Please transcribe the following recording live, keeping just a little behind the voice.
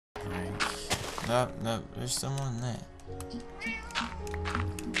No, there's someone there.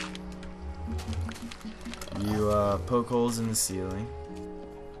 You poke holes in the ceiling,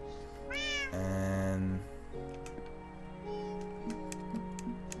 and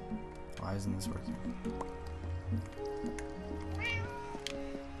why isn't this working?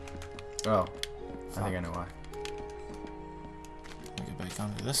 Oh, I think I know why. We get back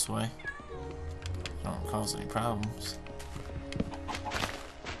onto this way. Don't cause any problems.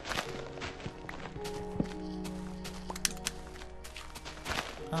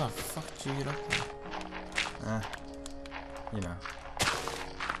 How the fuck did you get up there? You know.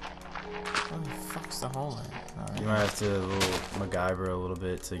 Where the fuck's the hole at? Alright. You might have to MacGyver a little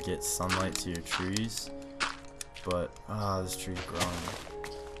bit to get sunlight to your trees, but this tree's growing.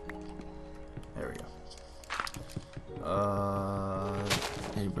 There we go.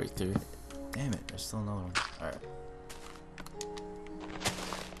 Hey, breakthrough. Damn it, there's still another one. Alright.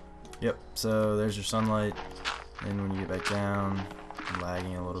 Yep, so there's your sunlight, and when you get back down, I'm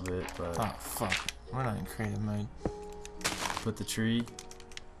lagging a little bit, but Oh fuck, we're not in creative mode. put the tree,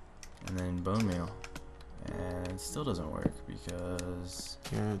 and then bone meal, and it still doesn't work because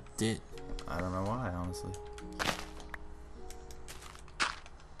You're a dit. I don't know why, honestly.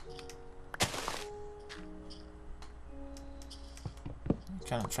 You're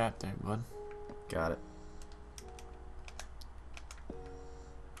kinda trapped there, bud. Got it.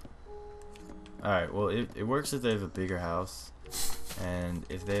 Alright, well it works if they have a bigger house, and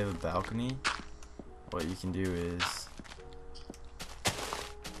if they have a balcony, what you can do is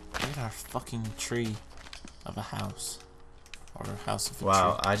Look at our fucking tree of a house. Or a house of a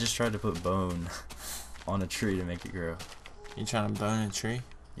wow, tree. I just tried to put bone on a tree to make it grow. You trying to bone a tree?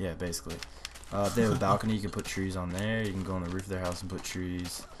 Yeah, basically. If they have a balcony, you can put trees on there. You can go on the roof of their house and put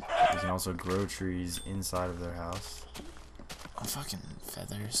trees. You can also grow trees inside of their house. Oh, fucking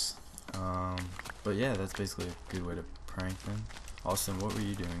feathers. But yeah, that's basically a good way to prank them. Austin, what were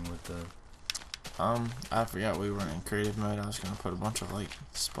you doing with the... I forgot we were in creative mode. I was gonna put a bunch of, like,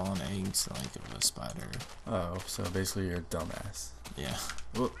 spawn eggs, like, of a spider. Oh, so basically you're a dumbass. Yeah.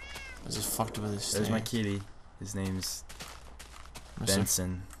 Whoop. I just fucked with this There's my kitty. His name's Mr.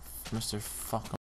 Benson. Mr. Fuck